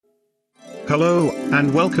Hello,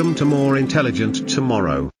 and welcome to More Intelligent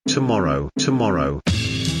Tomorrow.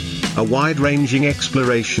 A wide-ranging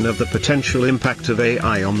exploration of the potential impact of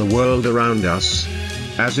AI on the world around us,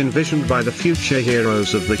 as envisioned by the future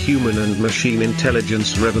heroes of the human and machine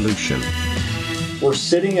intelligence revolution. We're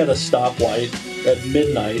sitting at a stoplight at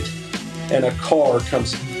midnight, and a car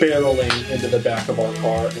comes barreling into the back of our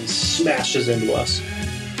car and smashes into us,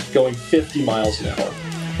 going 50 miles an hour.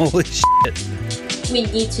 Holy shit. We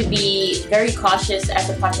need to be very cautious as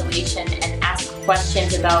a population and ask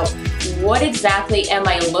questions about what exactly am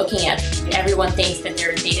I looking at? Everyone thinks that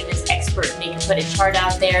they're a database expert. They can put a chart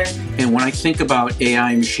out there. And when I think about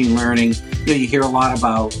AI and machine learning, you hear a lot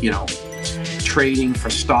about, trading for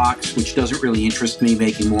stocks, which doesn't really interest me,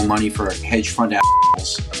 making more money for hedge fund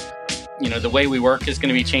assholes. The way we work is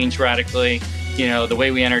going to be changed radically. The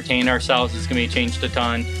way we entertain ourselves is going to be changed a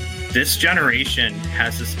ton. This generation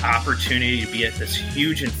has this opportunity to be at this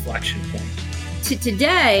huge inflection point.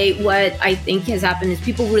 Today, what I think has happened is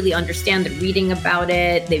people really understand. They're reading about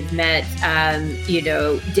it. They've met,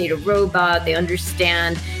 DataRobot. They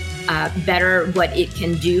understand better what it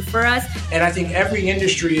can do for us. And I think every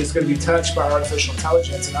industry is going to be touched by artificial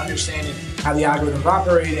intelligence, and understanding how the algorithms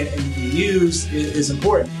operate and be used is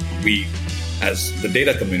important. We, as the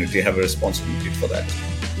data community, have a responsibility for that.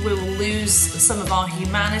 We will lose some of our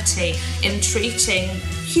humanity in treating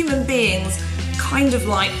human beings kind of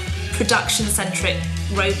like production-centric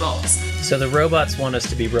robots. So the robots want us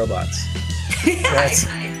to be robots.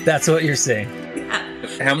 That's what you're saying.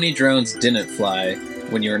 Yeah. How many drones didn't fly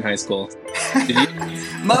when you were in high school? Did you?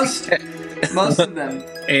 Most of them.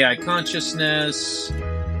 AI consciousness,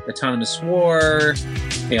 autonomous war,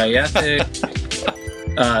 AI ethics,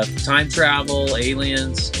 time travel,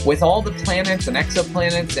 aliens. With all the planets and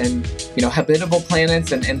exoplanets and, habitable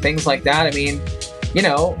planets and things like that,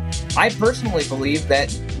 I personally believe that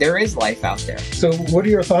there is life out there. So what are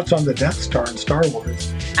your thoughts on the Death Star in Star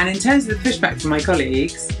Wars? And in terms of the pushback from my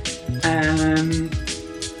colleagues, I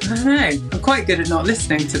don't know. I'm quite good at not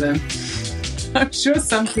listening to them. I'm sure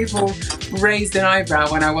some people raised an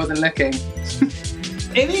eyebrow when I wasn't looking.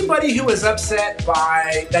 Anybody who was upset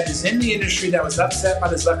that is in the industry that was upset by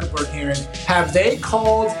the Zuckerberg hearing, have they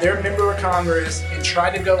called their member of Congress and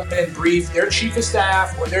tried to go and brief their chief of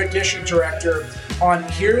staff or their district director on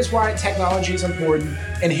here's why technology is important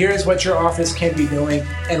and here's what your office can be doing,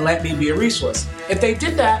 and let me be a resource? If they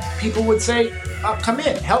did that, people would say, come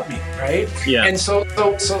in, help me, right? Yeah. And so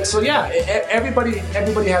yeah, everybody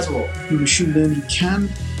has a role. Machine learning can,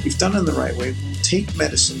 if done in the right way, will take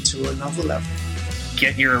medicine to another level.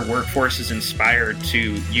 Get your workforces inspired to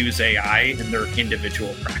use AI in their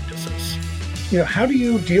individual practices. How do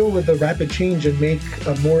you deal with the rapid change and make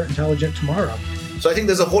a more intelligent tomorrow? So I think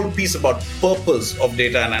there's a whole piece about purpose of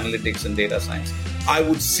data and analytics and data science. I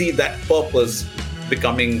would see that purpose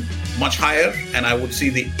becoming much higher, and I would see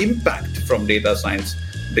the impact from data science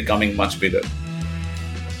becoming much bigger.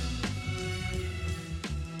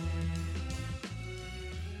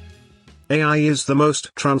 AI is the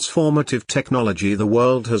most transformative technology the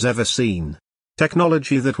world has ever seen.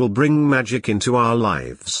 Technology that will bring magic into our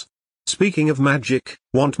lives. Speaking of magic,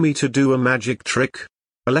 want me to do a magic trick?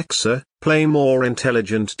 Alexa, play More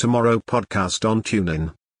Intelligent Tomorrow podcast on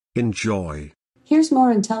TuneIn. Enjoy. Here's More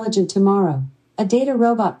Intelligent Tomorrow, a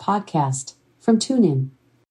DataRobot podcast from TuneIn.